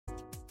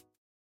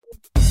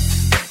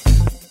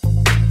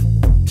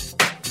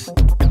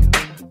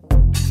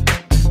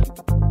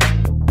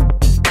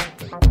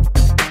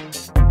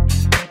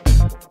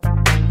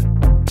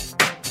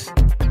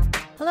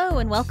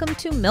and welcome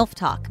to MILF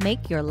Talk,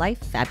 Make Your Life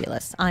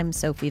Fabulous. I'm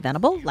Sophie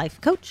Venable,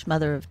 life coach,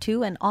 mother of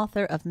two, and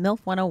author of MILF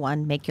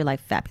 101, Make Your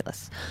Life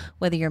Fabulous.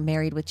 Whether you're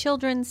married with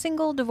children,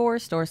 single,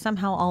 divorced, or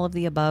somehow all of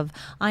the above,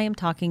 I am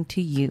talking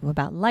to you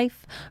about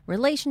life,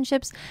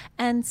 relationships,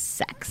 and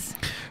sex.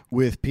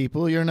 With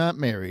people you're not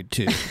married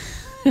to.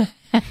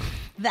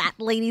 That,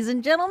 ladies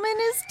and gentlemen,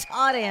 is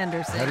Todd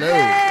Anderson. Hello.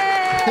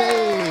 Yay!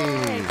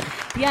 Hey.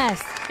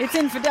 Yes, it's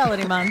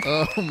Infidelity Month.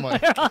 Oh my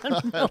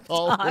God.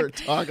 All we're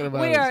talking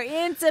about We are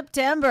in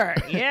September.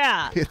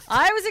 Yeah.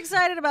 I was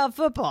excited about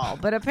football,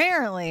 but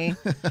apparently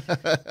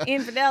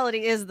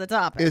infidelity is the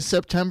topic. Is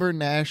September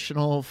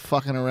National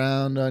Fucking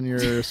Around on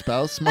Your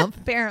Spouse Month?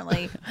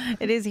 Apparently.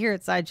 It is here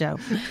at Sideshow.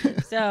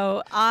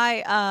 So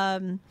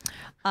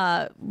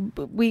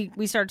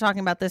we started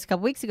talking about this a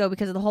couple weeks ago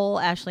because of the whole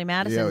Ashley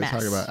Madison mess. Yeah,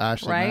 we talk about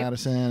Ashley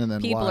Madison and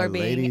then people why are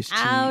being ladies cheat.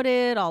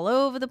 outed all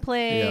over the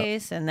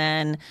place. Yep. And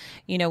then,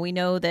 we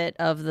know that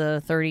of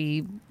the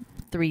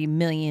 33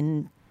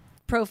 million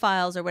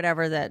profiles or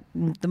whatever, that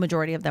the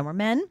majority of them were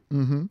men,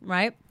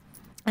 right?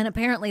 And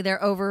apparently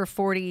they're over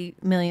 40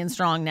 million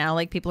strong now.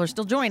 Like, people are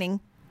still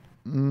joining.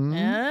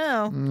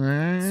 Oh,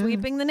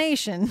 sweeping the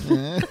nation.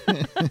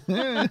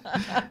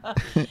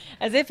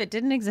 As if it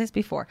didn't exist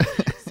before.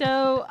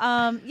 So,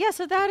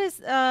 so that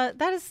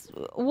is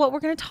what we're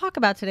going to talk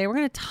about today. We're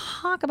going to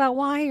talk about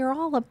why you're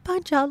all a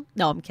bunch of...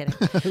 No, I'm kidding.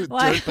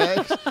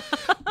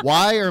 Dirtbags?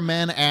 Why are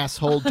men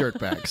asshole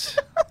dirtbags?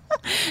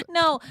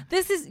 No,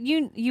 this is...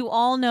 You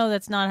all know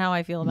that's not how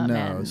I feel about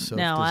men.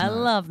 No, I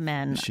love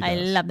men. I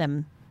love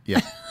them.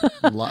 Yeah.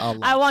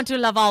 I want to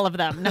love all of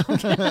them. No,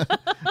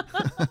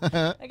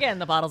 again,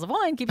 the bottles of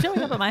wine keep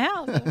showing up at my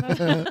house.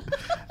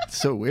 It's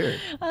so weird.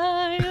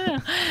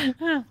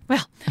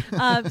 But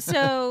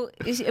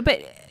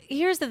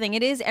here's the thing.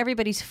 It is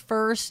everybody's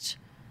first,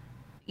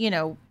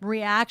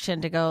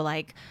 reaction to go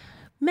like,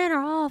 men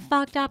are all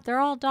fucked up. They're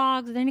all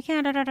dogs. And then you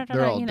can't,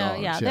 They're all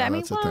dogs. Yeah.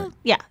 That's the thing.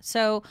 Yeah.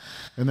 So.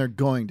 And they're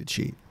going to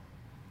cheat.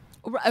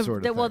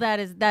 Sort of that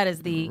is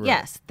the, right.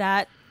 Yes,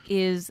 that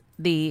is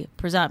the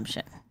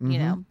presumption,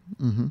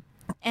 Mm-hmm.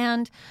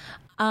 And,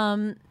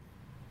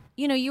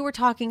 you were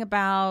talking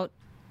about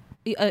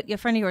a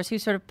friend of yours who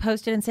sort of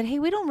posted and said, hey,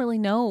 we don't really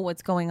know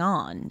what's going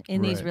on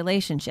in these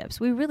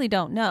relationships. We really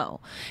don't know.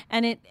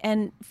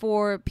 And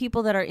for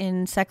people that are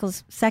in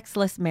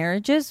sexless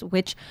marriages,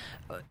 which,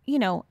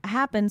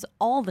 happens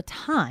all the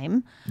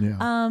time,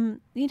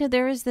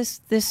 there is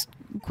this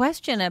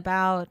question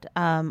about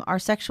our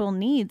sexual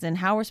needs and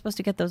how we're supposed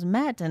to get those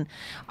met, and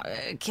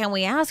can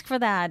we ask for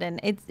that? And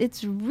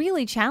it's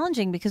really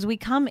challenging because we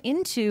come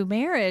into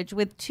marriage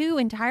with two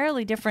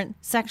entirely different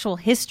sexual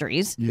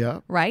histories,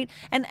 right?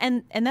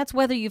 And that's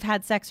whether you've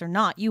had sex or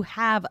not. You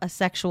have a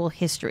sexual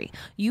history.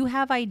 You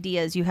have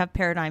ideas, you have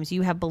paradigms,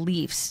 you have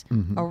beliefs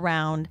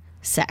around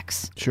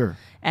sex. Sure.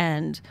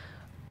 And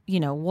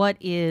what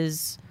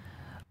is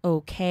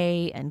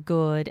okay and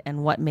good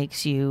and what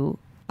makes you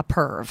a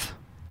perv.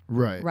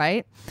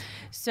 Right.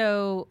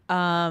 So,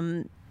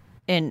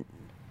 and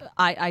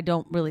I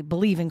don't really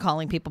believe in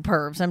calling people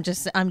pervs.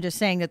 I'm just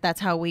saying that's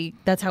how we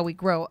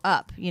grow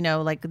up.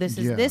 Like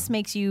this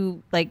makes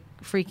you like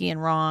freaky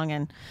and wrong,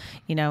 and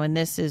and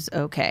this is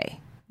okay.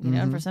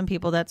 And for some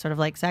people that's sort of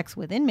like sex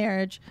within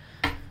marriage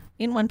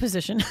in one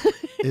position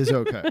is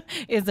okay.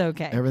 Is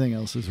okay. Everything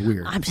else is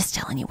weird. I'm just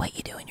telling you what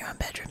you do in your own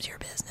bedroom's your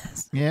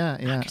business. Yeah.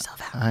 Knock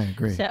yourself out. I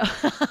agree.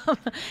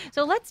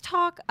 So let's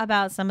talk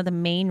about some of the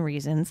main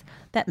reasons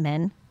that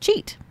men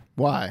cheat.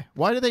 Why?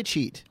 Why do they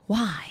cheat?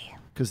 Why?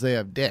 Because they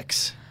have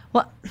dicks.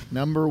 Well,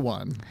 number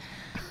one.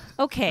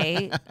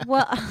 Okay.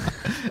 Well,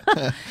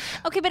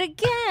 okay, but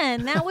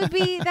again, that would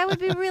be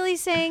really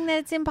saying that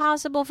it's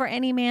impossible for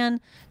any man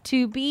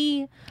to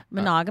be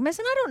monogamous,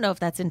 and I don't know if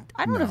that's true.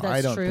 I don't think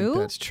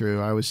that's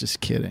true. I was just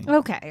kidding.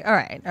 Okay. All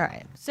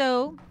right.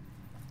 So,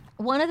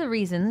 one of the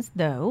reasons,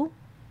 though,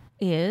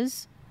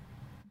 is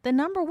the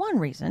number one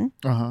reason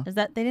is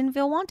that they didn't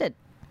feel wanted.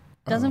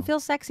 Doesn't feel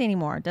sexy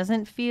anymore.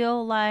 Doesn't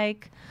feel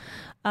like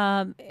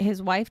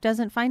his wife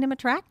doesn't find him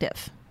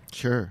attractive.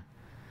 Sure.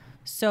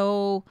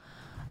 So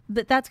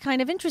that's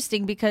kind of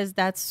interesting because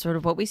that's sort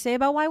of what we say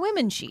about why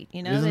women cheat.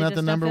 Isn't that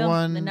the number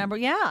one?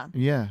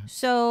 Yeah.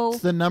 So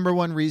it's the number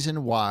one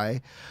reason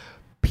why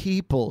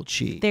people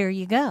cheat. There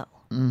you go.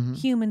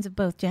 Humans of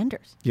both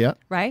genders. Yeah.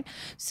 Right.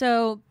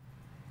 So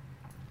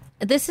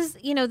this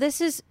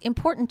is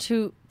important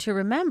to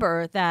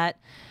remember that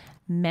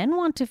men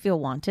want to feel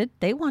wanted.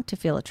 They want to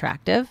feel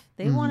attractive.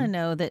 They want to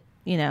know that,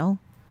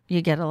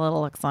 you get a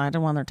little excited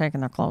when they're taking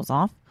their clothes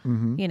off,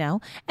 and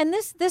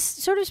this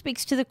sort of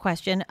speaks to the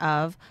question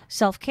of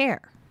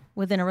self-care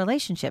within a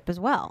relationship as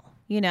well.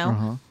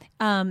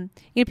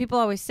 People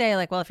always say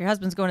like, well, if your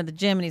husband's going to the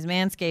gym and he's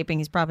manscaping,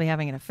 he's probably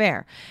having an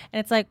affair. And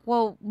it's like,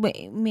 well,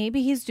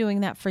 maybe he's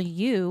doing that for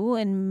you.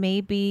 And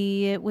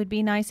maybe it would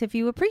be nice if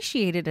you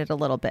appreciated it a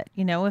little bit,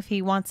 if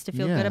he wants to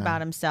feel good about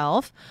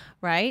himself.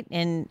 Right.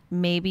 And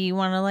maybe you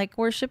want to like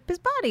worship his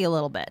body a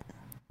little bit.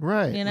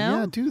 Right.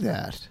 Yeah, do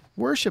that.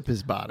 Worship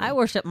his body. I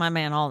worship my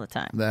man all the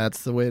time.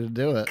 That's the way to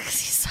do it. Because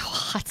he's so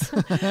hot.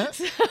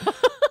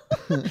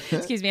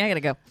 Excuse me, I gotta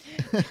go.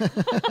 I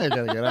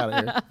gotta get out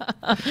of here.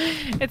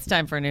 It's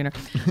time for a nooner.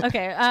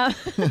 Okay.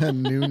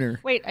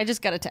 Nooner. Wait, I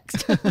just got a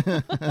text.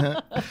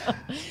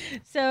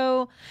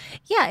 So,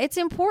 yeah, it's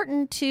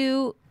important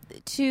to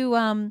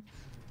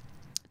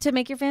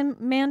make your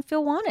man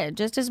feel wanted,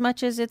 just as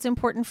much as it's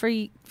important for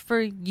you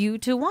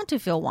to want to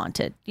feel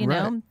wanted. You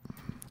know.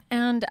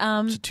 And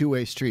it's a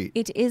two-way street.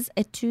 It is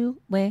a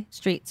two-way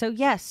street. So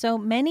yes, so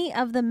many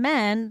of the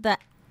men, the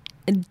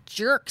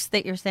jerks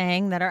that you're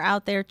saying that are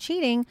out there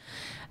cheating,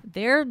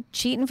 they're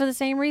cheating for the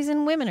same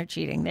reason women are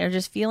cheating. They're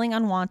just feeling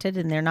unwanted,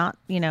 and they're not,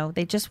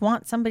 they just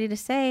want somebody to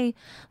say,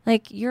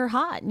 like, you're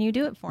hot and you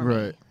do it for me.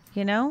 Right.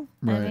 I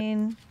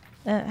mean,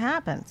 it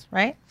happens,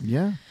 right?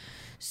 Yeah.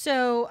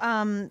 So,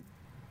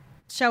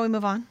 shall we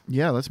move on?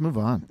 Yeah, let's move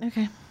on.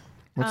 Okay.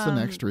 What's the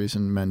next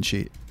reason men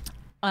cheat?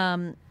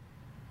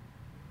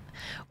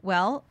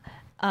 Well,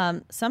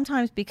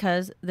 sometimes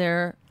because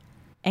they're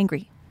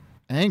angry.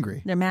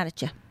 Angry? They're mad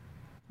at you.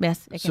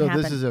 Yes, it can so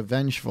happen. This is a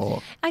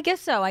vengeful. I guess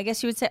so. I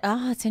guess you would say,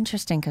 oh, it's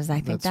interesting because I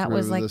think That's that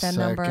was like the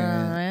number,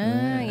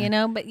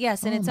 yeah. But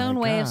yes, in its Oh own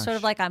my way of gosh. sort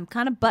of like, I'm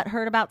kind of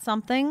butthurt about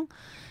something.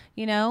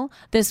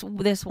 This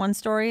one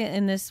story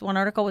in this one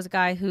article was a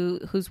guy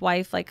whose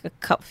wife, like a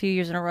few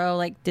years in a row,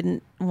 like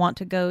didn't want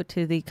to go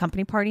to the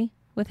company party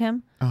with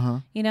him.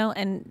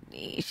 And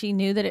she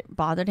knew that it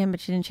bothered him, but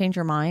she didn't change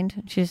her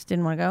mind. She just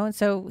didn't want to go. And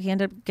so he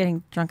ended up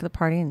getting drunk at the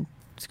party and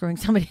screwing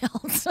somebody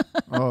else.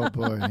 Oh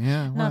boy.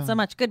 Yeah. Not so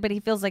much good, but he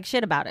feels like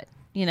shit about it,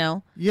 Yeah.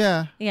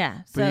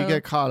 Yeah. But you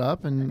get caught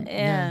up and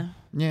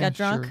got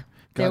drunk. Sure.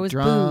 There was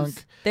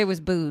booze. There was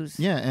booze.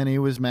 Yeah, and he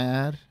was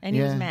mad. And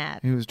he was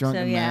mad. He was drunk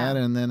So, and mad,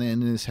 and then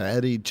in his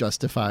head he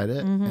justified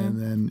it, and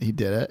then he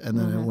did it, and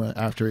then it went,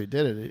 after he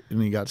did it,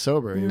 and he got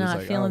sober, he was Not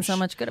like, feeling so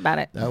much good about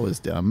it. That was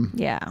dumb.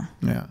 Yeah.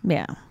 Yeah.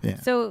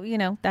 So,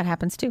 that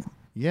happens too.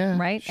 Yeah.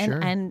 Right? Sure.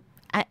 And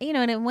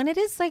when it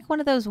is like one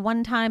of those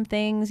one-time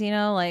things,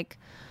 like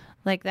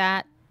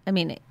that, I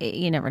mean,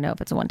 you never know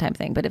if it's a one-time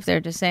thing, but if they're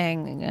just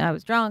saying, I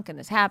was drunk and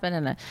this happened,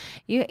 and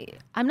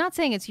I'm not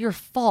saying it's your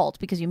fault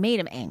because you made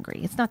him angry.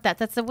 It's not that.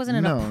 That wasn't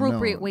an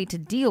appropriate way to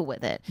deal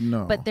with it.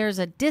 No. But there's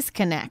a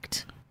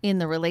disconnect in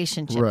the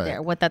relationship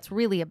there. What that's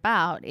really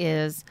about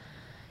is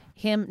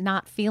him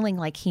not feeling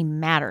like he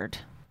mattered,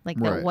 like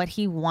that what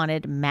he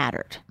wanted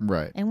mattered.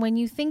 Right. And when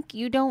you think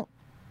you don't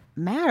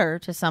matter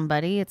to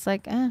somebody, it's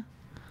like,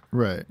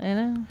 Right.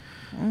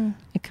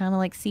 It kind of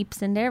like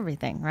seeps into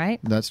everything, right?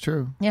 That's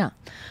true. Yeah.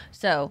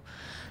 So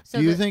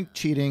do you think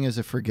cheating is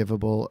a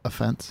forgivable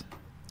offense?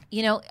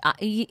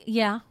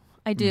 Yeah,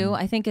 I do.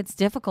 I think it's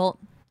difficult.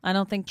 I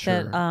don't think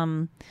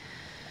that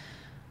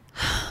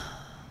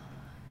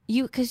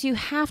because you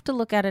have to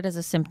look at it as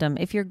a symptom.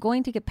 If you're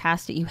going to get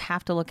past it, you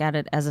have to look at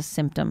it as a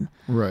symptom.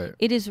 Right.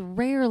 It is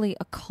rarely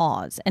a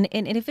cause. And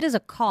if it is a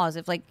cause,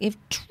 if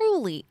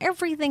truly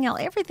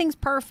everything's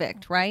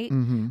perfect, right?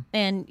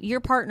 And your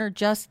partner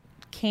just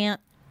can't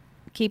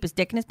keep his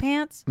dick in his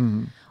pants,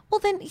 well,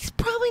 then he's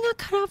probably not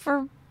cut out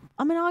for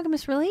a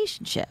monogamous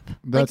relationship.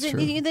 That's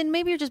true. Then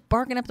maybe you're just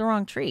barking up the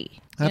wrong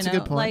tree. That's a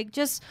good point. Like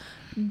just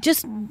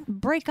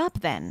break up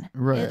then.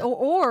 Right.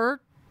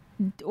 Or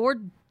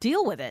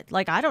deal with it.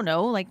 Like, I don't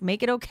know, like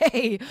make it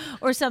okay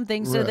or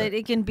something so that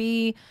it can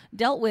be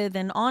dealt with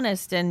and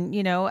honest and,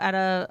 at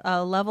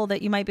a level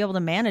that you might be able to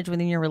manage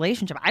within your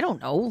relationship. I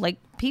don't know. Like,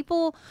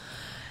 people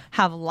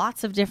have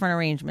lots of different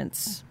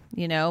arrangements,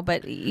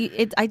 but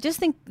I just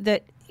think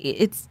that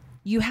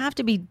you have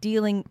to be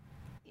dealing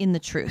in the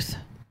truth.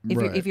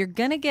 If you're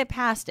going to get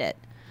past it,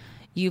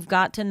 you've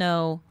got to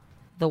know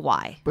the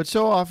why. But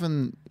so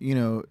often,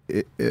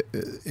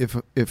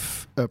 if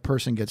a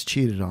person gets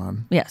cheated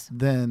on, yes,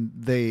 then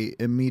they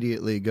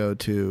immediately go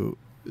to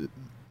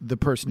the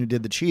person who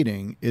did the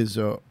cheating is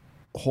a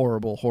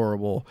horrible,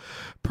 horrible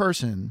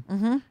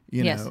person,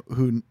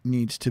 who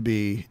needs to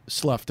be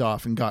sloughed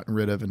off and gotten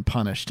rid of and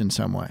punished in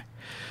some way.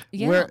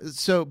 Yeah.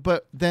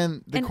 But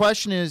then the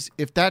question is,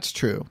 if that's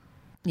true,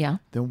 then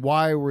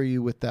why were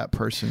you with that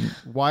person?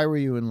 Why were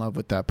you in love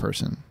with that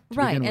person?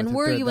 Right. And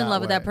were you in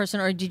love with that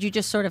person, or did you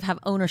just sort of have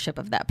ownership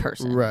of that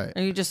person? Right.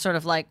 Or you just sort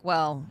of like,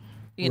 well,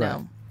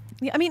 know.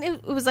 Yeah, I mean,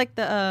 it was like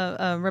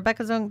the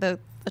Rebecca Zung, the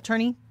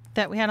attorney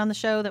that we had on the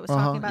show that was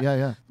talking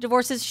about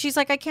divorces. She's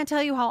like, I can't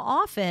tell you how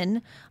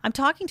often I'm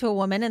talking to a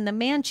woman and the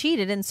man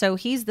cheated, and so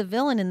he's the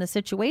villain in the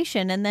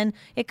situation, and then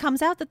it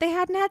comes out that they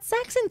hadn't had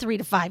sex in 3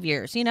 to 5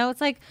 years.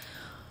 It's like,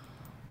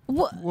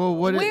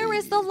 where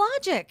is the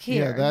logic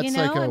here? Yeah, that's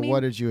what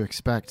did you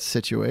expect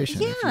situation.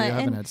 Yeah, if you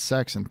haven't had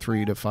sex in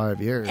 3 to 5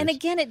 years. And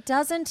again, it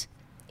doesn't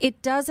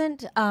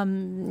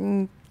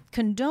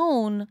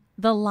condone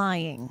the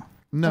lying.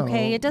 No.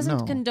 Okay, it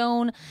doesn't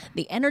condone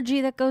the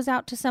energy that goes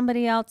out to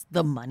somebody else,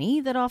 the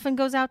money that often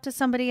goes out to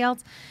somebody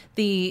else,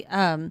 the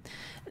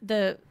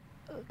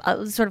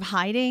sort of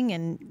hiding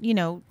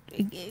and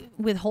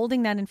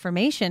withholding that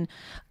information.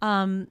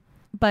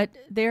 But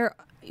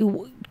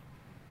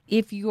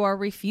if you are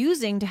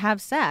refusing to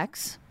have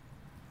sex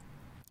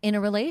in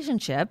a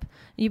relationship,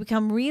 you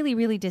become really,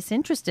 really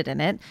disinterested in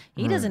it.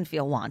 He doesn't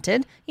feel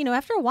wanted.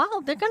 After a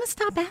while, they're going to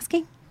stop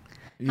asking.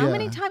 How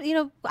many times,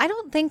 I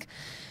don't think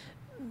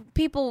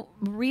people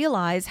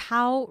realize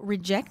how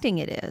rejecting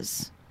it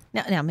is.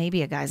 Now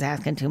maybe a guy's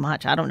asking too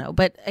much. I don't know.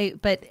 But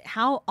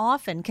how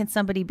often can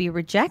somebody be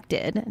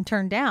rejected and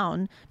turned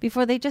down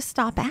before they just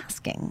stop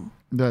asking?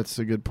 That's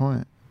a good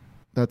point.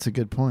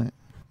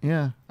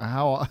 Yeah.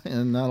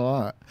 And not a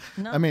lot.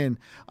 No. I mean,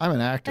 I'm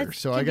an actor,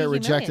 so I get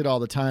rejected all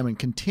the time and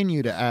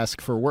continue to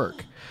ask for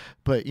work.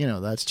 But,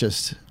 that's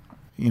just,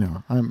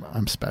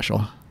 I'm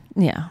special.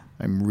 Yeah.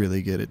 I'm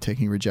really good at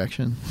taking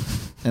rejection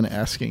and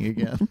asking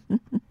again.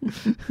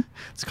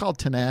 It's called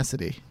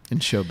tenacity in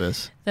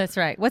showbiz. That's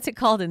right. What's it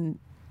called in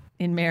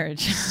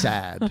marriage?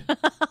 Sad.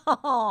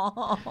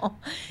 Oh,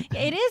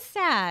 it is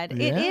sad.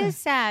 Yeah. It is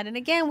sad. And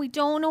again, we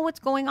don't know what's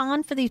going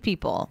on for these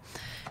people.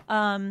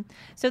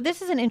 So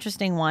this is an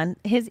interesting one.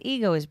 His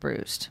ego is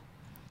bruised.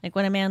 Like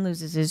when a man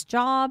loses his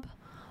job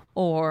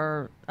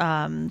or,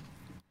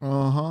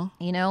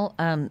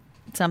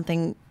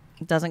 something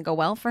doesn't go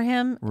well for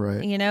him.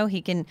 Right.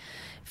 He can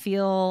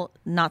feel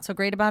not so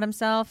great about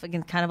himself.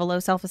 Again, kind of a low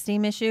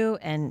self-esteem issue.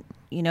 And,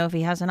 if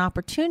he has an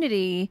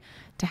opportunity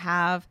to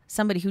have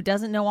somebody who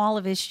doesn't know all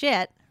of his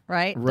shit,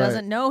 right?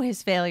 Doesn't know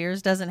his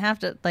failures, doesn't have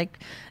to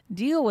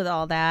deal with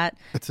all that.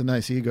 It's a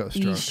nice ego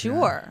stroke.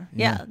 Sure.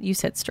 Yeah. You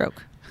said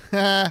stroke.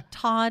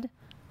 Todd,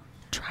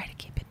 try to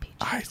keep it PG.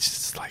 It's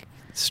just like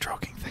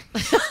stroking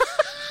things.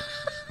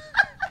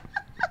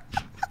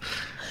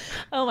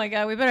 Oh my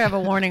God, we better have a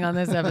warning on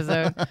this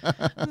episode.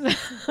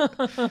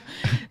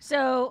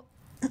 So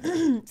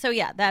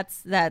yeah,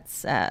 that's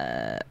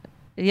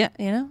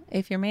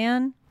if your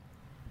man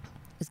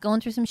is going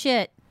through some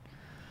shit,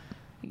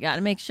 you got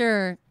to make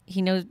sure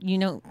he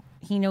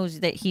knows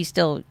that he's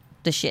still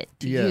the shit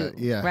to you.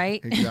 Yeah,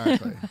 right?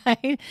 Exactly.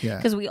 Right? Yeah.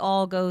 Because we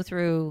all go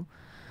through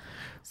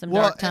some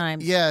dark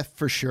times. Yeah,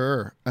 for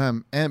sure.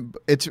 And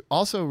it's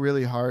also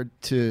really hard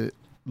to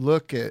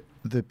look at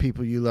the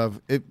people you love.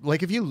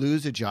 If you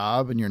lose a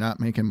job and you're not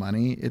making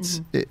money,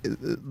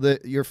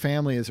 your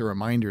family is a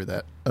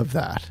reminder of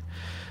that.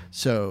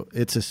 So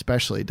it's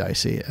especially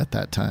dicey at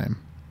that time,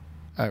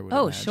 I would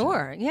imagine.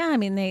 Sure. Yeah. I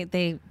mean,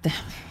 they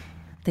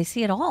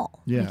see it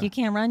all. Yeah. You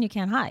can't run, you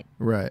can't hide.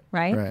 Right.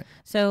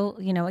 So,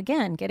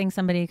 again, getting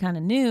somebody kind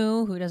of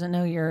new who doesn't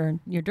know your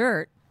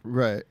dirt.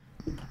 Right.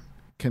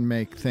 Can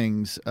make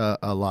things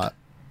a lot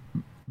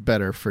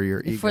better for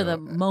your ego. For the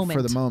moment.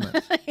 For the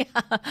moment.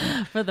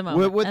 Yeah, for the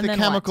moment. With the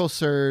chemical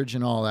surge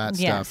and all that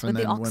stuff. And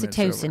with the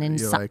oxytocin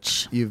and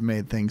such. You've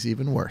made things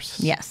even worse.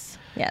 Yes.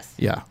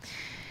 Yeah.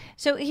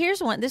 So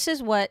here's one. This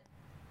is what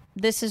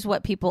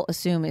people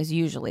assume is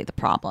usually the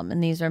problem.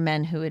 And these are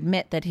men who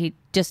admit that he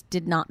just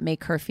did not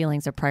make her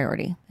feelings a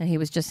priority. And he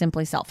was just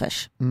simply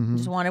selfish. Mm-hmm.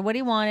 Just wanted what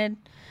he wanted.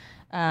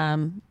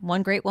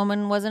 One great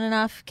woman wasn't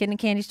enough. Kid in a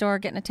candy store,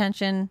 getting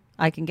attention.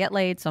 I can get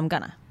laid, so I'm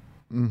gonna.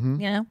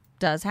 Mm-hmm.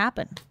 Does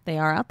happen. They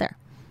are out there.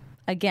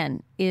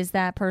 Again, is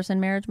that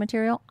person marriage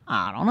material?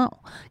 I don't know.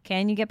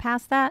 Can you get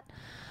past that?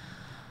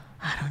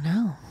 I don't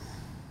know.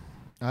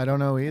 I don't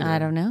know either. I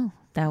don't know.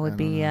 That would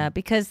be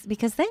because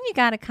then you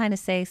got to kind of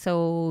say,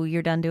 so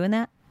you're done doing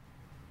that?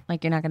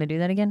 Like you're not going to do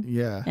that again?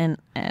 Yeah. And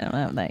I don't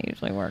know if that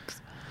usually works.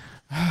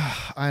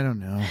 I don't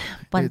know.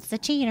 Once a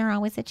cheater,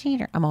 always a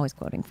cheater. I'm always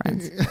quoting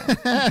Friends.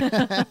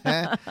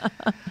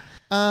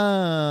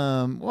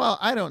 Well,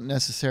 I don't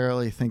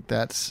necessarily think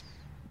that's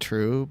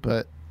true,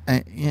 but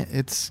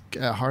it's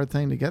a hard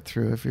thing to get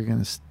through if you're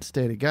going to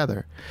stay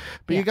together.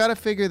 But you got to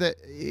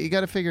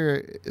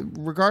figure,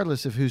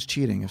 regardless of who's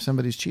cheating, if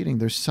somebody's cheating,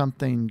 there's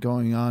something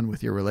going on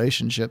with your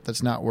relationship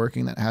that's not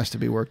working that has to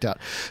be worked out.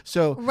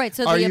 So,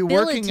 so the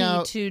ability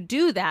to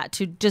do that,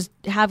 to just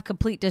have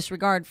complete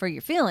disregard for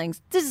your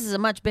feelings, this is a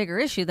much bigger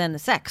issue than the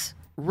sex.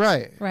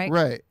 Right.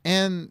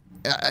 And,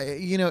 I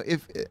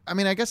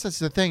guess that's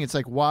the thing. It's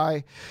like,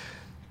 why...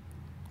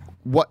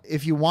 What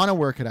if you want to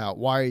work it out?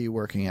 Why are you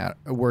working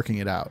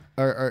it out,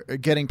 or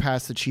getting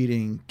past the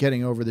cheating,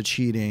 getting over the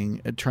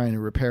cheating, and trying to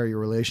repair your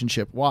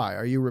relationship? Why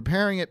are you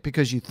repairing it?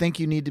 Because you think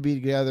you need to be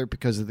together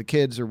because of the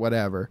kids or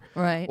whatever,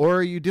 right? Or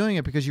are you doing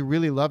it because you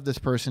really love this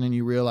person and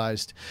you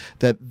realized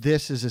that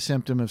this is a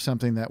symptom of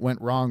something that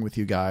went wrong with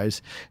you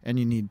guys, and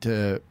you need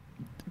to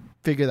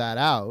figure that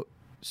out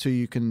so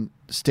you can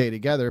stay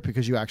together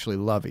because you actually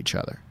love each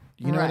other.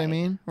 You know what I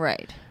mean?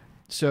 Right.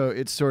 So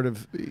it's sort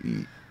of.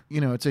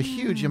 It's a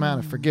huge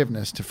amount of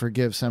forgiveness to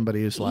forgive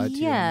somebody who's lied to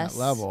you on that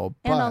level.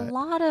 But and a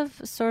lot of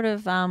sort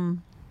of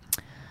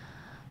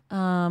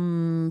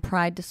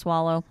pride to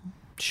swallow.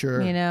 Sure.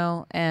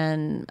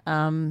 And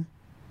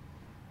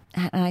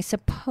I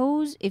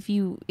suppose if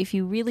you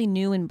really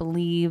knew and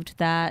believed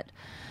that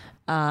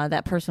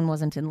that person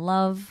wasn't in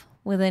love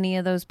with any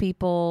of those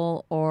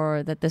people,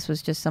 or that this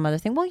was just some other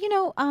thing. Well,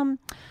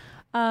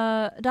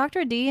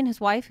 Dr. D and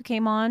his wife who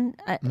came on,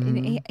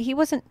 he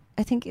wasn't.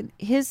 I think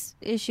his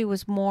issue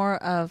was more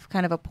of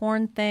kind of a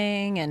porn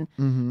thing and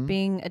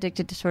being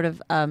addicted to sort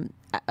of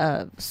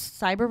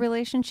cyber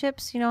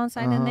relationships,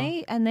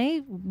 inside. And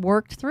they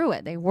worked through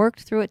it. They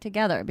worked through it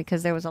together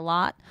because there was a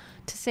lot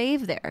to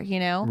save there,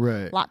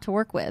 right. A lot to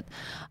work with.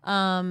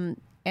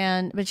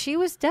 but she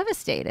was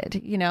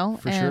devastated,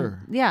 For sure.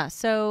 Yeah.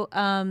 So,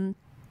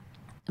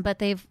 but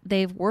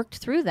they've worked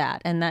through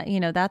that, and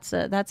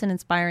that, that's an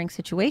inspiring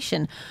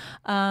situation.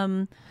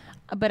 But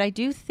I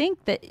do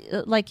think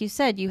that, like you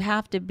said, you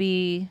have to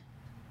be,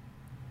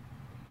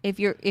 if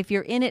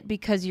you're in it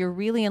because you're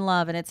really in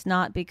love, and it's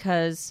not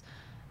because,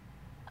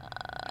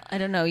 I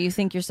don't know, you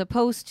think you're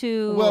supposed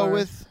to. Well,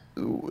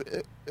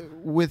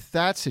 with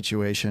that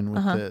situation,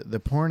 with the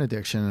porn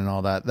addiction and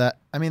all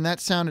that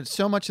sounded,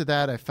 so much of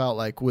that I felt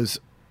like was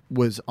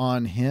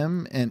on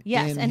him, and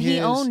yes, and he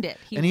owned it.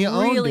 He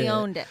really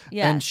owned it.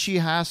 Yes. And she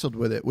hassled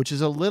with it, which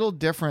is a little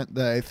different,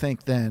 I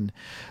think, than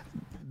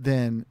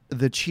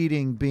the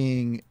cheating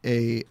being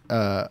a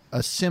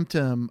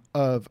symptom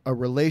of a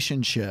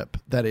relationship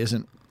that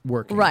isn't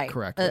working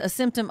correctly. A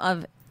symptom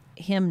of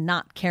him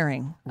not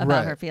caring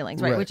about her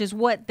feelings, right? Which is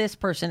what this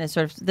person is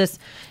this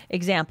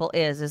example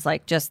is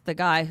like just the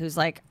guy who's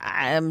like,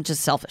 I'm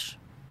just selfish.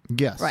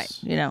 Yes. Right.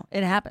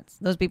 It happens.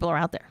 Those people are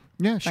out there.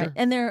 Yeah, sure. Right?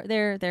 And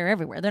they're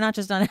everywhere. They're not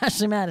just on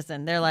Ashley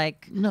Madison. They're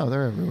like, no,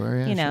 they're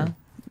everywhere. Yeah, sure.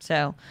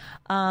 So,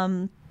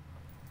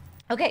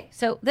 okay.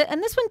 So,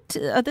 and this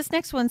one, this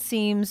next one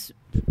seems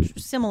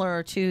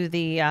similar to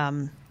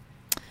the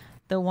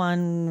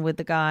one with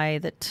the guy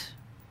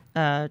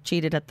that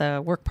cheated at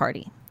the work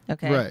party.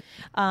 Okay.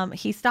 Right.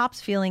 He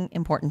stops feeling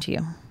important to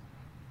you.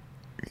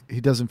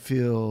 He doesn't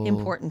feel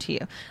important to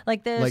you.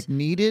 Like there's like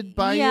needed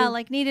by you? Yeah,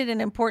 like needed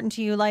and important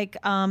to you. Like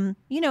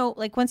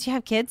like once you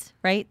have kids,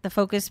 right? The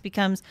focus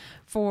becomes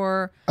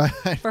for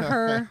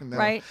her,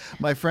 right?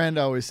 My friend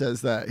always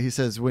says that. He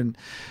says when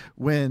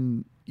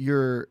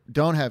you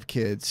don't have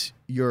kids,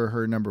 you're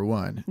her number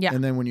one. Yeah.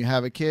 And then when you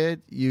have a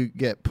kid, you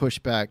get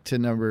pushed back to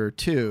number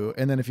 2.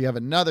 And then if you have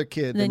another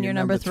kid, then you're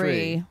number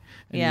 3.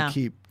 And you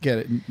keep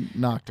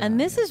knocked down. And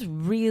this is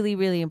really,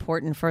 really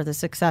important for the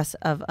success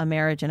of a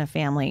marriage and a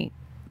family,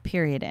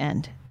 period,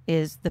 end,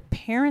 is the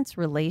parents'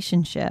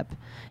 relationship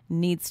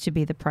needs to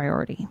be the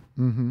priority.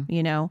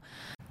 Mm-hmm.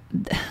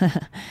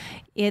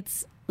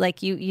 It's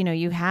like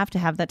you have to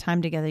have that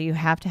time together. You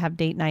have to have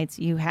date nights.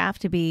 You have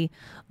to be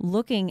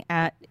looking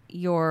at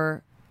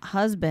your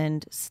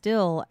husband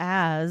still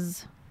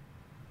as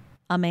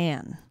a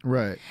man.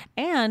 Right.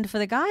 And for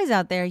the guys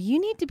out there, you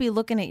need to be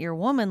looking at your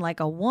woman like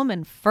a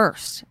woman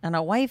first and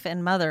a wife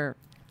and mother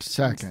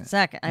second.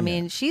 I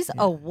mean, she's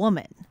a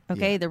woman.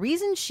 Okay. Yeah. The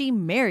reason she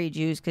married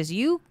you is because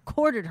you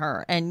courted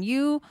her and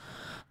you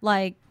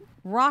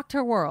rocked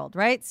her world,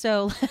 right?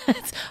 So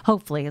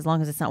hopefully, as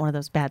long as it's not one of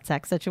those bad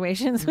sex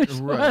situations, which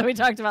is what we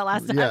talked about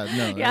last time.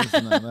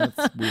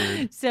 That's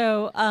weird.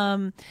 So,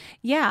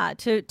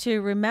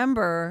 to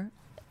remember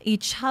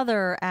each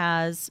other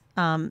as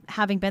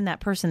having been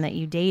that person that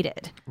you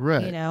dated,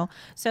 right?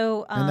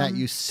 So and that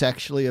you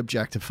sexually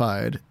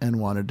objectified and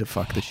wanted to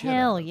fuck the shit out.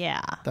 Hell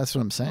yeah, that's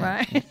what I'm saying.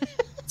 Right.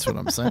 That's what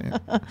I'm saying.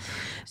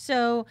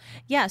 So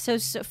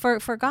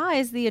for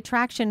guys, the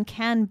attraction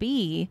can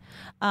be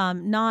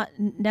not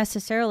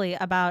necessarily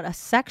about a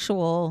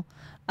sexual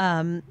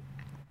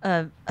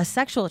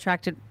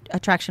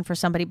attraction for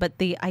somebody, but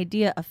the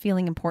idea of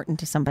feeling important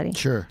to somebody.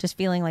 Sure. Just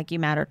feeling like you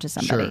matter to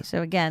somebody. Sure.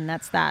 So again,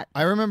 that's that.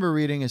 I remember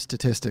reading a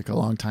statistic a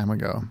long time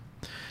ago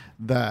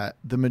that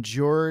the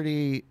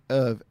majority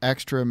of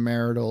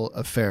extramarital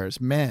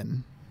affairs,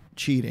 men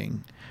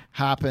cheating,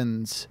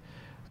 happens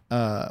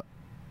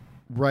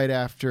right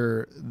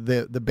after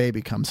the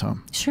baby comes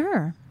home.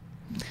 Sure.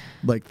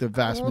 Like the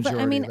vast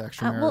majority of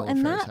extramarital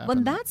affairs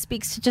happen. That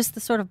speaks to just the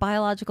sort of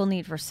biological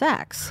need for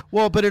sex.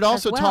 Well, but it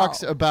also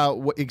talks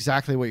about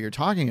exactly what you're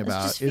talking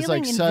about. It's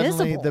like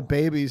suddenly the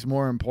baby's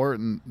more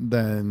important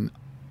than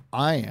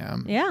I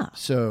am. Yeah.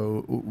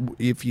 So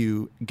if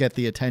you get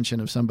the attention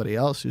of somebody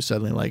else who's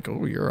suddenly like,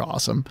 oh, you're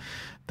awesome,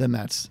 then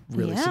that's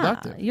really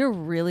seductive. You're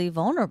really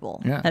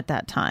vulnerable at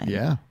that time.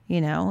 Yeah.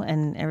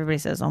 And everybody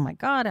says, oh my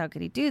God, how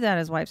could he do that?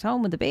 His wife's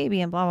home with the baby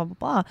and blah, blah, blah,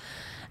 blah.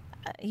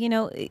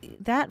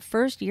 That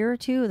first year or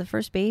two of the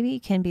first baby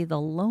can be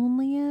the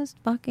loneliest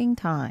fucking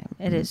time.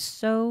 It is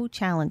so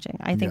challenging.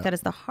 I think that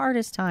is the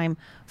hardest time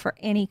for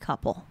any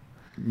couple.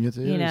 It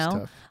is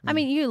tough. I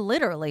mean, you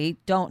literally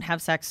don't have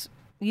sex.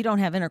 You don't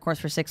have intercourse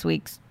for 6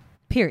 weeks,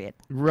 period.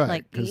 Right.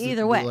 Like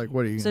either way. Like,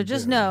 what are you so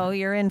just know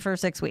you're in for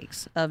 6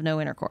 weeks of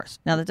no intercourse.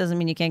 Now, that doesn't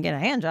mean you can't get a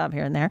hand job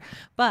here and there,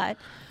 but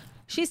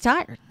she's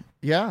tired.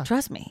 Yeah.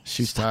 Trust me.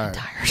 She's tired.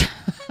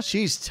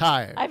 She's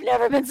tired. I've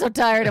never been so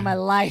tired in my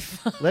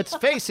life. Let's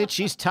face it,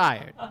 she's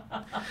tired.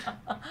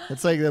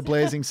 It's like the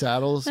Blazing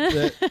Saddles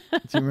bit. Do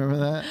you remember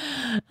that?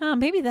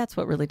 Maybe that's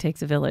what really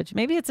takes a village.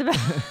 Maybe it's about...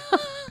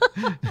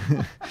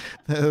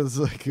 That was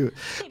like... Keep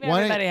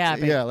everybody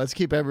happy. Yeah, let's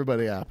keep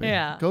everybody happy.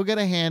 Yeah. Go get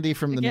a handy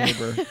from the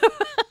neighbor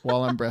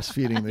while I'm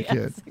breastfeeding the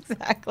kid.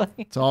 Exactly.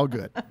 It's all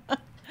good.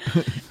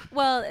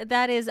 Well,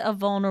 that is a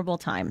vulnerable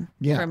time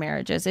for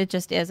marriages. It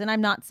just is. And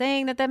I'm not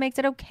saying that makes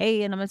it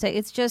okay. And I'm going to say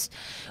it's just,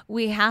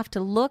 we have to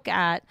look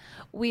at,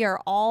 we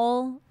are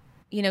all,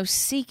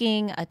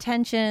 seeking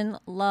attention,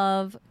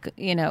 love,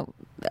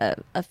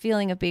 a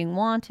feeling of being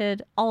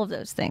wanted, all of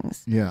those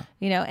things. Yeah.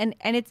 And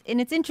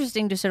it's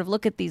interesting to sort of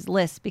look at these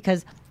lists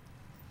because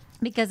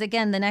Because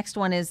again, the next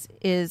one is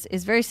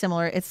very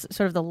similar. It's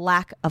sort of the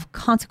lack of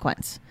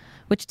consequence,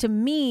 which to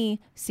me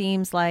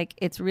seems like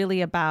it's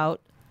really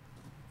about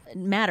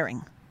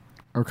mattering.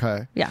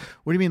 Okay. Yeah.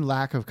 What do you mean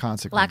lack of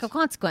consequence? Lack of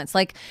consequence.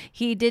 Like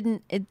he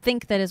didn't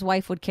think that his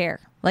wife would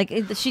care. Like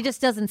she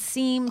just doesn't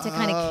seem to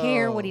kind of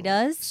care what he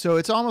does. So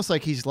it's almost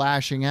like he's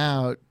lashing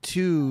out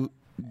to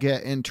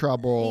get in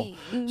trouble,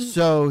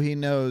 so he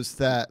knows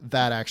that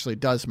actually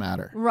does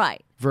matter.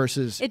 Right.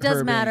 Versus it does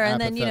her matter,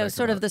 being and then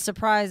sort of the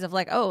surprise of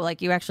like, oh,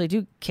 like you actually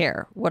do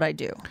care what I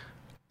do.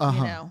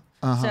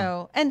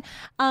 So and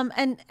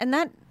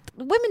that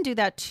women do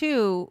that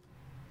too,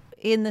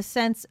 in the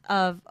sense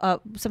of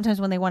sometimes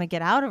when they want to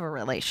get out of a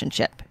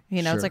relationship.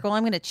 Sure. It's like, well,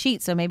 I'm going to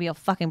cheat, so maybe you'll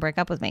fucking break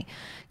up with me,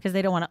 because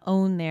they don't want to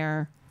own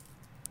their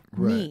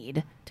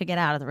need to get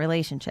out of the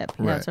relationship.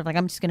 It's sort of like,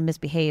 I'm just going to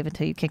misbehave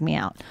until you kick me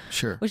out.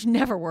 Sure. Which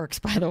never works,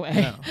 by the way.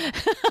 No.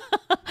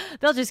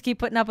 They'll just keep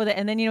putting up with it,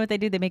 and then you know what they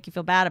do? They make you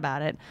feel bad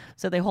about it,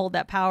 so they hold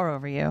that power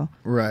over you.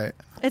 Right.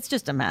 It's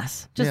just a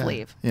mess. Just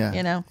leave.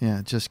 Yeah.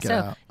 Yeah, just get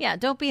out. Yeah,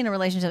 don't be in a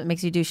relationship that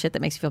makes you do shit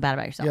that makes you feel bad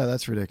about yourself. Yeah,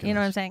 that's ridiculous. You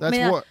know what I'm saying?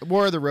 That's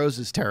War of the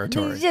Roses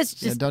territory.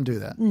 Just don't do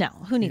that. No,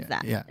 who needs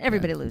that? Yeah,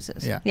 Everybody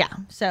loses. Yeah.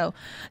 So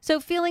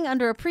feeling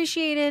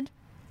underappreciated,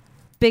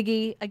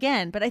 biggie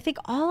again. But I think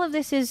all of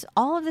this is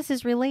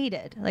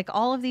related. Like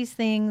all of these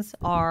things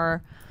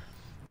are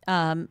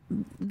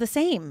the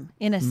same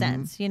in a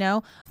sense.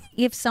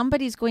 If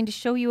somebody's going to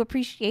show you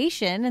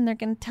appreciation and they're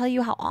going to tell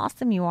you how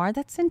awesome you are,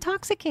 that's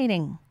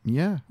intoxicating.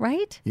 Yeah.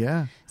 Right?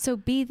 Yeah. So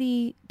be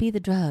the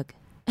drug.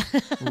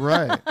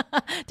 Right.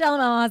 Tell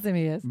him how awesome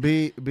he is.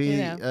 Be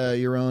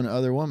your own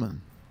other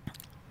woman.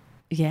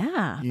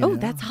 Yeah.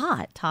 That's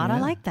hot. Todd, I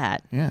like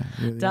that. Yeah.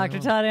 Dr.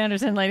 Todd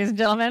Anderson, ladies and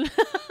gentlemen.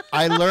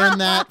 I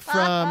learned that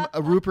from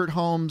Rupert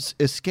Holmes'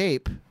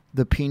 Escape,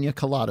 the Pina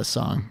Colada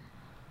song.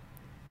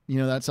 You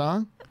know that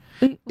song?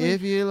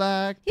 If you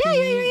like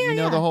you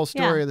know the whole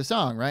story of the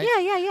song, right?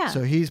 Yeah.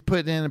 So he's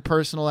putting in a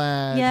personal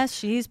ad. Yes,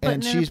 she's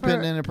putting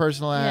in a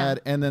personal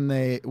ad, and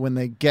then when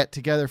they get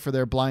together for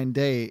their blind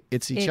date,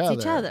 it's each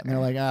other. And they're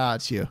like,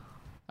 it's you.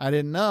 I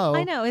didn't know.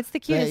 I know, it's the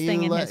cutest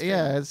thing in history.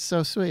 Yeah, it's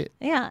so sweet.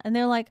 Yeah, and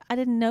they're like, I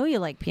didn't know you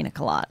like pina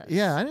coladas.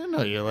 Yeah, I didn't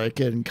know you like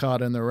getting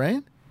caught in the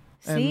rain.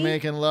 And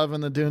making love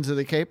in the dunes of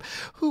the Cape.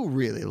 Who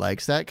really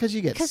likes that? Because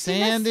you get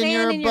sand in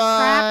your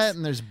butt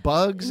and there's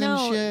bugs and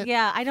shit.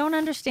 Yeah, I don't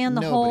understand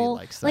the Nobody whole.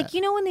 likes that. Like,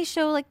 when they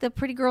show like the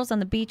pretty girls on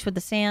the beach with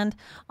the sand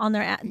on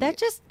their that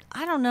just,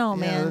 I don't know,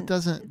 man. That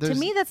doesn't. To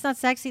me, that's not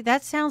sexy.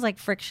 That sounds like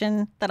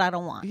friction that I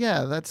don't want.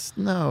 Yeah,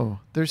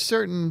 There's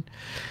certain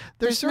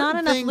not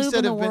enough things lube that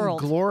in have the been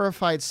world.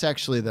 glorified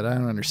sexually that I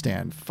don't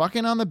understand.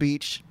 Fucking on the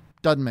beach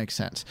doesn't make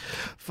sense.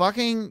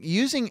 Fucking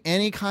using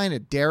any kind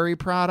of dairy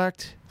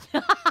product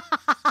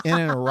in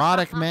an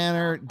erotic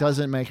manner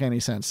doesn't make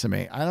any sense to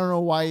me. I don't know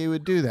why you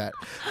would do that.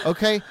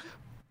 Okay,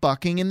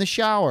 fucking in the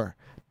shower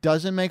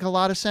doesn't make a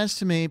lot of sense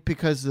to me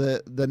because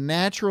the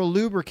natural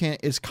lubricant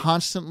is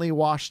constantly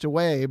washed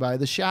away by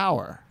the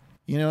shower.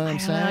 You know what I'm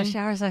saying?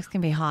 Shower sex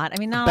can be hot. I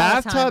mean, not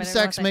all the time, bathtub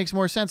sex makes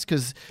more sense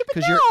because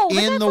you're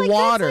in the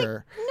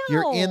water.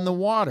 You're in the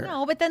water.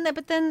 No, but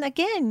then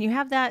again, you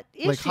have that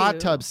issue. Like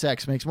hot tub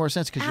sex makes more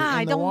sense because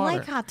you're in the water. I don't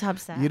like hot tub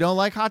sex. You don't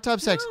like hot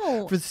tub sex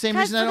No, for the same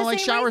reason I don't like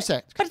shower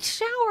sex. But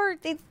shower,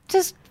 they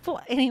just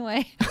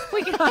anyway.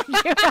 We can argue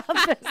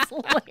about this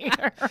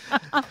later.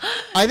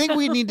 I think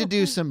we need to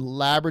do some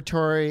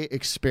laboratory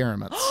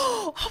experiments.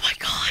 Oh my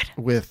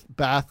god! With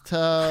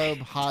bathtub,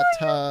 hot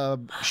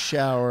tub,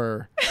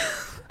 shower,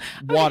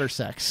 water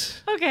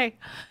sex. Okay.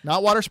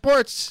 Not water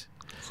sports.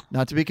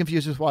 Not to be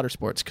confused with water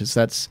sports, because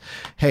that's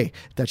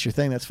your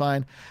thing. That's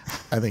fine.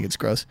 I think it's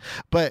gross.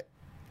 But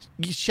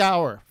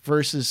shower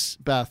versus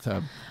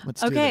bathtub.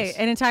 Let's do this.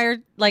 An entire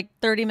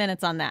 30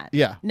 minutes on that.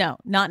 Yeah. No,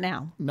 not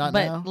now. But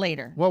now?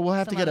 Later. Well, we'll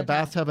have to get a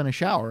bathtub and a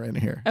shower in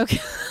here. Okay.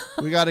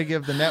 We got to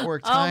give the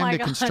network time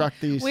to construct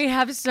these. We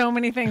have so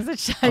many things that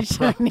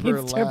Shai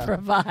needs to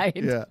provide.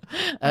 Yeah.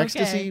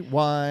 Ecstasy,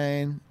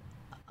 wine.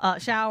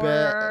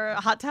 Shower,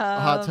 hot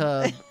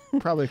tub.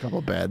 Probably a couple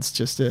beds,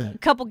 just a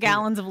couple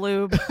gallons of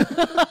lube.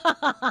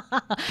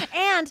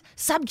 And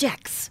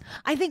subjects.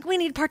 I think we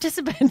need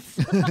participants.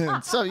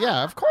 So,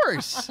 yeah, of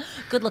course.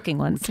 Good looking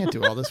ones. We can't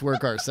do all this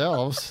work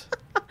ourselves.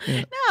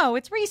 Yeah. No,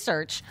 it's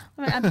research.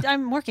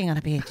 I'm working on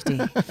a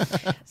PhD.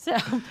 So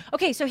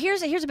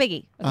here's a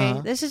biggie. Okay,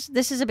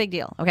 this is a big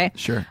deal. Okay,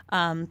 sure.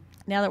 Now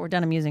that we're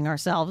done amusing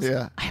ourselves,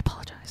 I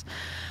apologize.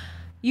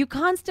 You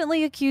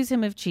constantly accuse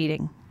him of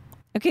cheating.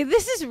 Okay,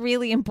 this is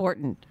really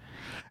important.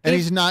 And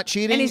he's not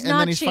cheating, and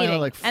then he's finally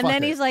like, fuck it. And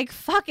then he's like,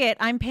 fuck it,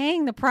 I'm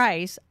paying the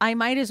price. I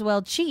might as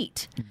well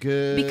cheat.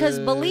 Good. Because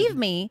believe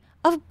me,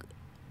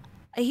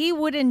 he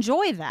would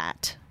enjoy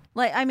that.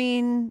 Like, I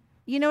mean,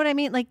 you know what I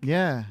mean? Like,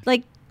 yeah.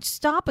 Like,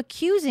 stop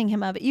accusing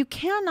him of it. You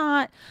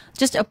cannot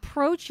just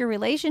approach your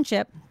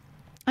relationship.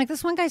 Like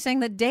this one guy saying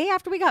the day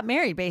after we got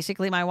married,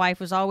 basically, my wife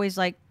was always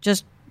like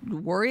just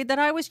worried that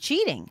I was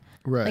cheating.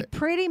 Right. Like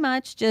pretty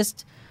much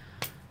just...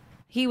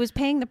 he was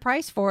paying the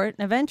price for it,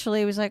 and eventually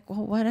he was like,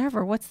 well,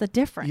 whatever, what's the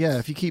difference? Yeah,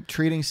 if you keep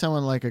treating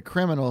someone like a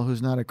criminal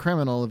who's not a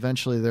criminal,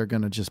 eventually they're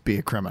going to just be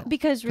a criminal.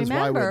 Because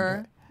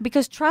remember,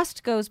 because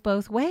trust goes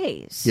both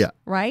ways. Yeah.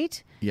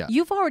 Right? Yeah.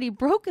 You've already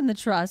broken the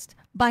trust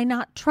by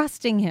not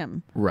trusting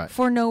him. Right.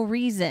 For no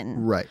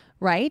reason. Right.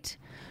 Right?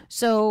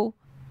 So,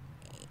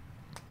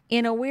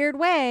 in a weird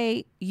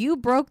way, you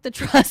broke the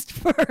trust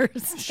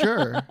first.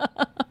 Sure.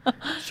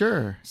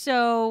 Sure.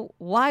 So,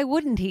 why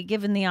wouldn't he,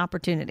 given the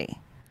opportunity?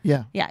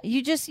 Yeah. Yeah,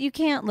 you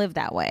can't live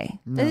that way.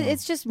 No.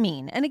 It's just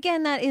mean. And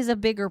again, that is a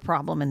bigger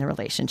problem in the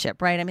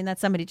relationship, right? I mean, that's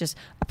somebody just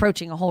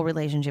approaching a whole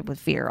relationship with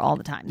fear all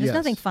the time. There's Yes.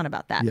 nothing fun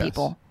about that, Yes.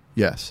 people.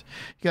 Yes.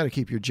 You got to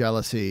keep your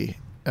jealousy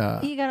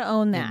You got to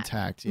own that.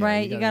 intact. Yeah,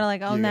 right? You got to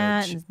like own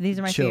that. And these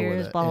are my chill with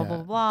fears, it. blah, blah, Yeah. blah,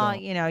 blah.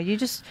 Don't- You know, you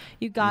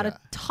got to Yeah.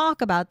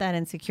 talk about that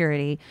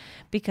insecurity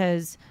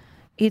because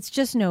it's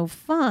just no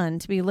fun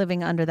to be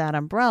living under that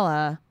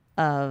umbrella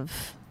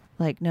of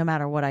like, no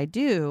matter what I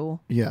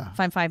do, Yeah. if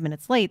I'm 5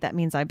 minutes late, that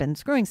means I've been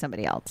screwing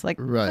somebody else. Like,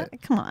 Right.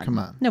 come on. Come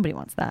on. Nobody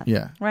wants that.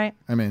 Yeah. Right?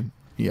 I mean,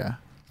 yeah.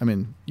 I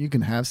mean, you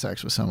can have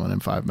sex with someone in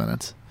 5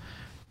 minutes,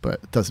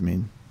 but it doesn't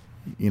mean,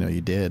 you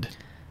did.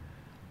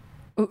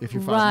 If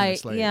you're 5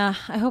 minutes late. Yeah,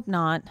 I hope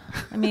not.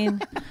 I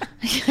mean,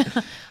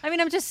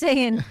 I'm just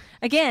saying,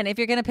 again, if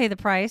you're going to pay the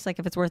price, like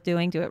if it's worth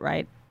doing, do it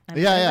right. I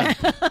mean, Yeah.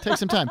 Take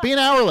some time. Be an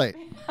hour late.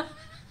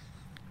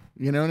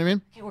 You know what I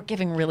mean? Okay, we're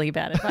giving really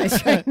bad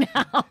advice right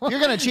now. You're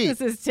going to cheat.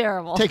 This is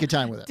terrible. Take your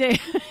time with it.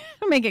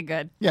 Make it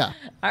good. Yeah.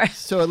 All right.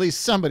 So at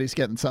least somebody's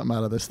getting something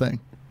out of this thing.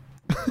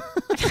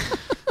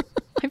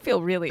 I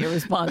feel really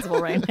irresponsible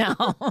right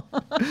now.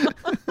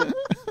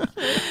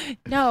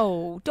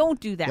 No, don't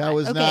do that. That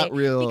was okay? not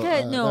real.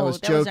 Because no, that was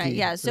that was jokey. not,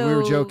 yeah, so we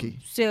were jokey.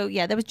 So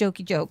yeah, that was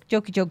jokey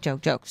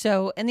joke.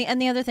 So and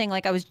the other thing,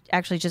 like I was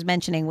actually just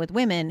mentioning with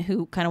women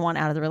who kind of want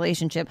out of the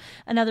relationship.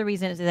 Another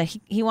reason is that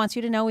he wants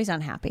you to know he's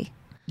unhappy.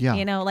 Yeah.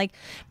 You know, like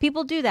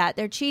people do that.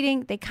 They're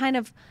cheating. They kind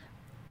of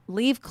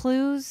leave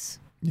clues.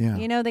 Yeah.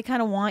 You know, they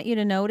kind of want you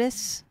to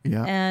notice.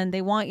 Yeah. And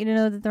they want you to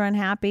know that they're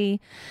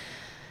unhappy.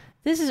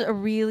 This is a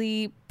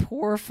really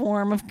poor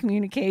form of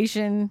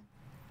communication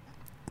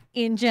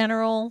in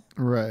general.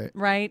 Right.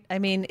 Right? I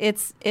mean,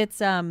 it's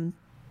pretty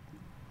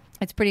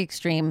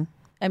extreme.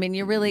 I mean,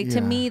 you're really, to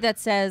Yeah. me, that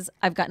says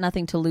I've got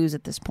nothing to lose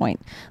at this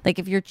point. Like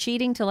if you're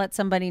cheating to let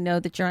somebody know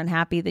that you're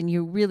unhappy, then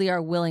you really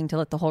are willing to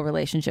let the whole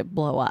relationship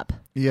blow up.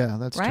 Yeah,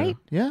 that's Right?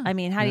 true. Yeah. I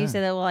mean, how do you Yeah.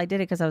 say that? Well, I did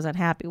it because I was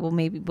unhappy. Well,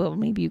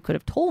 maybe you could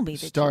have told me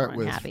that Start you were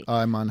with unhappy.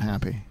 I'm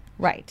unhappy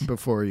Right.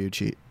 before you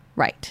cheat.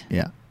 Right.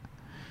 Yeah.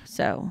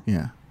 So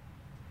Yeah.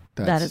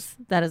 that is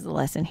the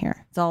lesson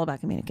here. It's all about I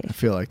communication.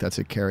 feel like that's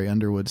a Carrie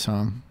Underwood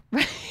song.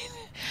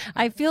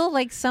 I feel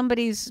like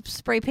somebody's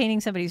spray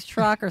painting somebody's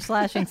truck or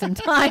slashing some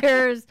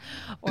tires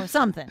or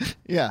something.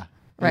 Yeah.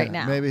 Right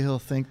Yeah. now. Maybe he'll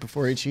think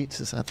before he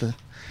cheats. Is that the...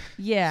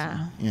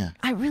 Yeah. Yeah.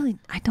 I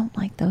don't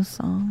like those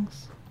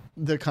songs.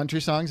 The country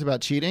songs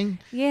about cheating?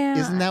 Yeah.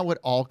 Isn't that what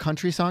all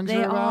country songs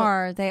They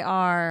are about? They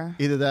are.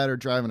 Either that or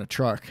driving a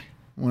truck.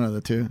 One of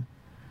the two.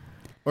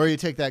 Or you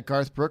take that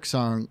Garth Brooks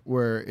song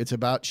where it's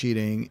about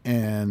cheating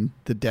and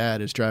the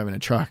dad is driving a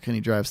truck and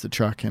he drives the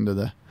truck into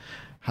the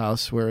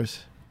house where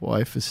his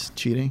wife is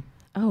cheating.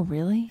 Oh,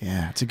 really?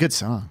 Yeah, it's a good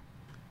song.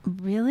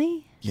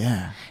 Really?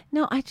 Yeah.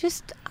 No, I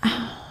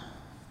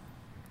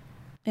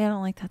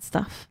don't like that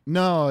stuff.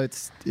 No,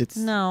 it's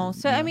No.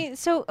 So, I mean,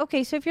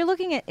 okay. So if you're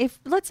looking at,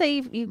 let's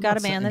say you've got a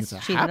not man saying that's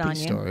it's a cheated happy on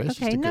you. story.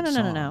 It's Okay. just a No. good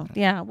No. song.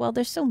 Yeah. Well,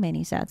 there's so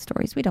many sad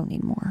stories. We don't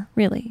need more.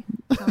 Really.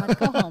 Todd,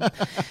 go home.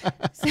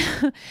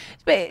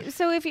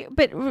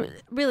 But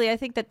really, I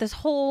think that this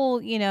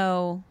whole,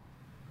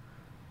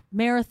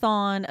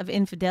 marathon of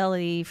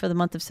infidelity for the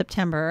month of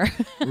September.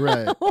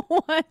 Right.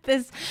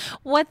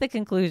 what the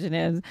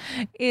conclusion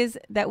is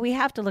that we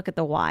have to look at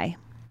the why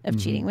of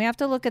cheating. We have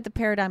to look at the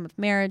paradigm of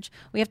marriage.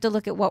 We have to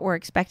look at what we're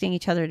expecting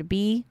each other to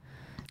be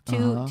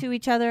to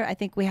each other. I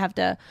think we have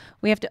to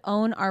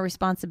own our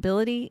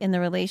responsibility in the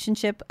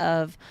relationship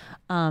of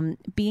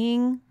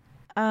being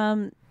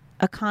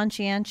a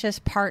conscientious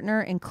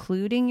partner,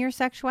 including your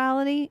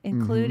sexuality,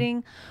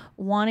 including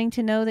wanting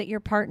to know that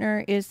your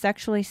partner is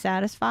sexually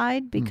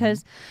satisfied,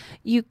 because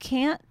you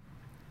can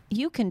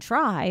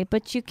try,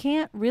 but you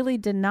can't really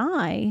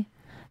deny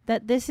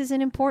that this is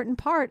an important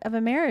part of a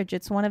marriage.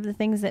 It's one of the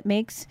things that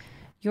makes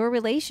your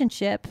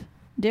relationship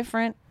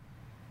different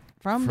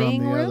from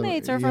being the other-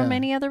 roommates or from yeah.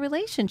 any other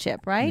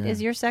relationship, right? Yeah.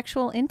 Is your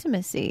sexual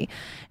intimacy.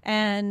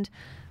 And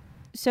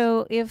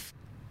so if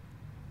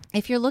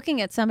you're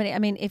looking at somebody, I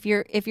mean, if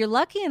you're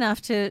lucky enough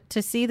to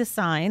see the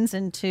signs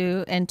and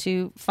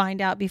to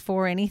find out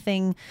before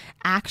anything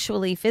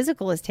actually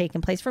physical has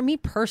taken place, for me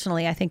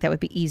personally, I think that would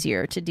be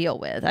easier to deal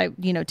with.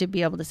 To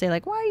be able to say,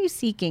 like, why are you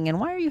seeking and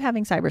why are you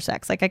having cyber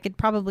sex? Like, I could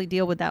probably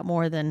deal with that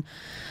more than,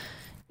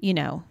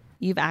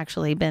 you've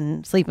actually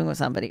been sleeping with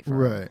somebody.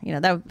 Right.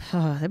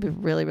 That'd be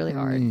really, really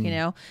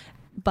hard,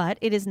 But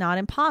it is not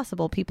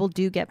impossible. People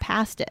do get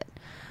past it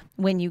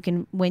when you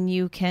can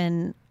really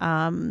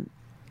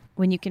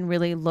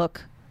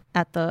look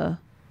at the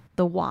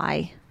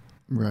why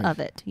of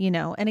it,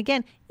 And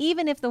again,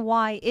 even if the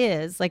why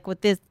is like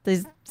what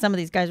some of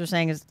these guys were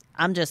saying is,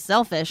 I'm just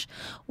selfish.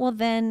 Well,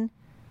 then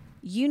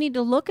you need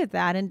to look at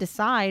that and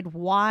decide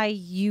why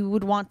you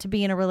would want to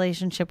be in a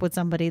relationship with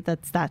somebody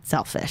that's that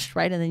selfish,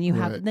 right? And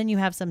then you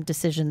have some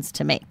decisions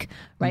to make,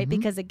 right?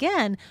 Because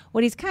again,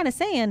 what he's kind of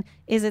saying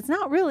is it's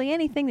not really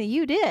anything that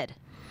you did.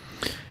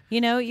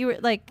 You were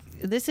like,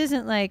 this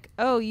isn't like,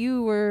 oh,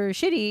 you were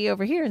shitty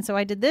over here, and so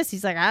I did this.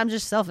 He's like, I'm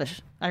just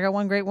selfish. I got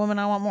one great woman,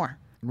 I want more.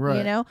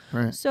 Right.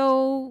 Right.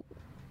 So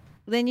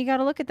then you got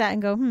to look at that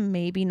and go,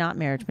 maybe not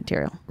marriage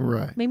material.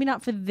 Right. Maybe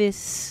not for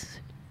this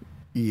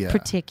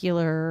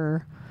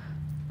particular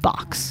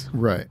box.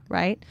 Right.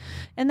 Right.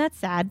 And that's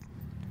sad.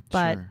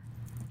 But sure.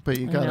 But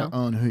you got to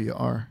own who you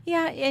are.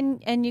 Yeah.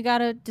 And you got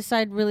to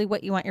decide really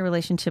what you want your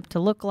relationship to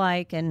look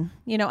like. And,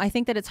 I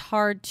think that it's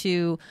hard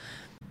to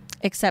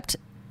accept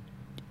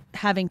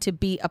having to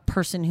be a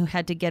person who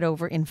had to get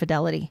over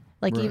infidelity.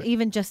 Like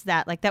even just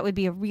that, like that would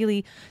be a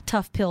really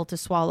tough pill to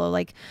swallow.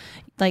 Like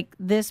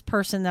this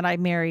person that I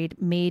married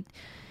made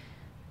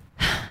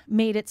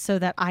it so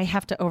that I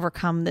have to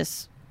overcome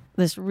this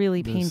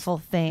really painful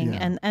thing.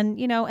 Yeah. And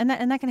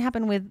that can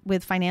happen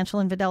with financial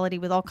infidelity,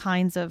 with all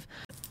kinds of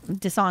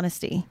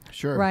dishonesty.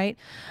 Sure. Right.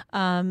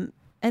 And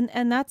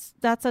that's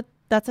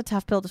a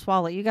tough pill to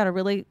swallow. You got to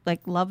really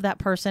love that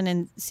person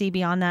and see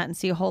beyond that and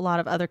see a whole lot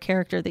of other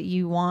character that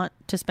you want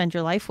to spend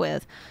your life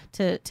with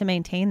to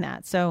maintain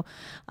that. So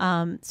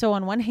on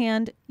one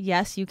hand,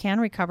 yes, you can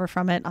recover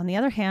from it. On the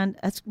other hand,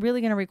 that's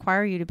really going to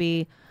require you to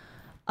be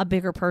a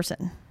bigger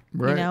person,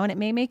 right. And it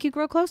may make you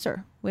grow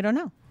closer. We don't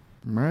know.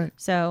 Right.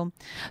 So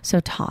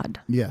Todd.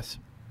 Yes.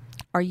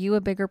 Are you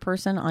a bigger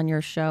person on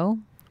your show,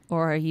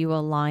 or are you a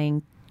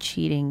lying,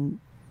 cheating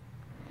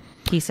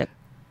piece of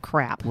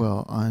crap?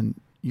 Well, on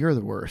You're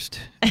the Worst,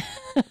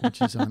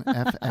 which is on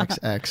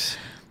FXX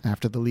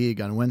after the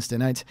league on Wednesday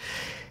nights,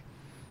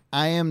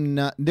 I am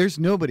not. There's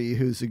nobody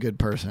who's a good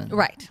person.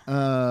 Right.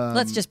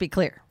 Let's just be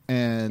clear.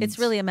 And it's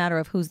really a matter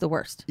of who's the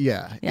worst.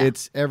 Yeah.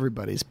 It's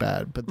everybody's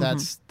bad, but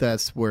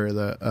that's where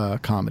the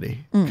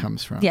comedy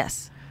comes from.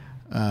 Yes.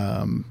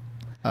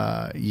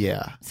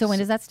 Yeah. So when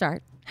does that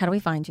start? How do we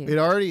find you?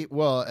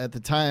 At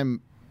the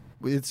time,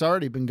 it's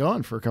already been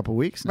going for a couple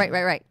weeks now.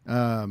 Right.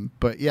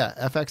 But yeah,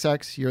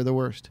 FXX, You're the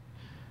Worst.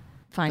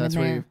 Find him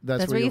there.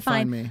 That's where you'll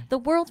find me. The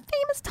world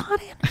famous Todd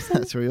Anderson.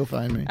 That's where you'll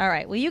find me. All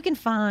right. Well, you can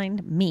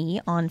find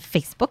me on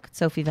Facebook,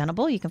 Sophie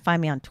Venable. You can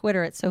find me on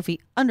Twitter at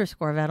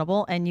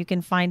Sophie_Venable. And you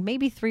can find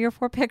maybe 3 or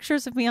 4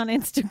 pictures of me on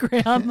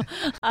Instagram.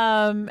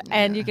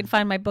 And you can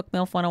find my book,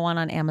 MILF 101,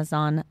 on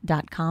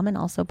Amazon.com and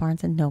also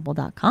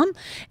BarnesandNoble.com.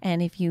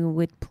 And if you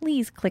would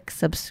please click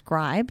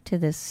subscribe to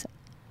this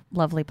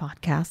lovely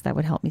podcast, that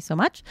would help me so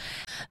much.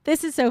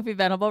 This is Sophie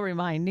Venable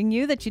reminding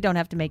you that you don't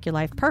have to make your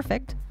life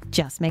perfect.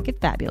 Just make it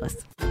fabulous.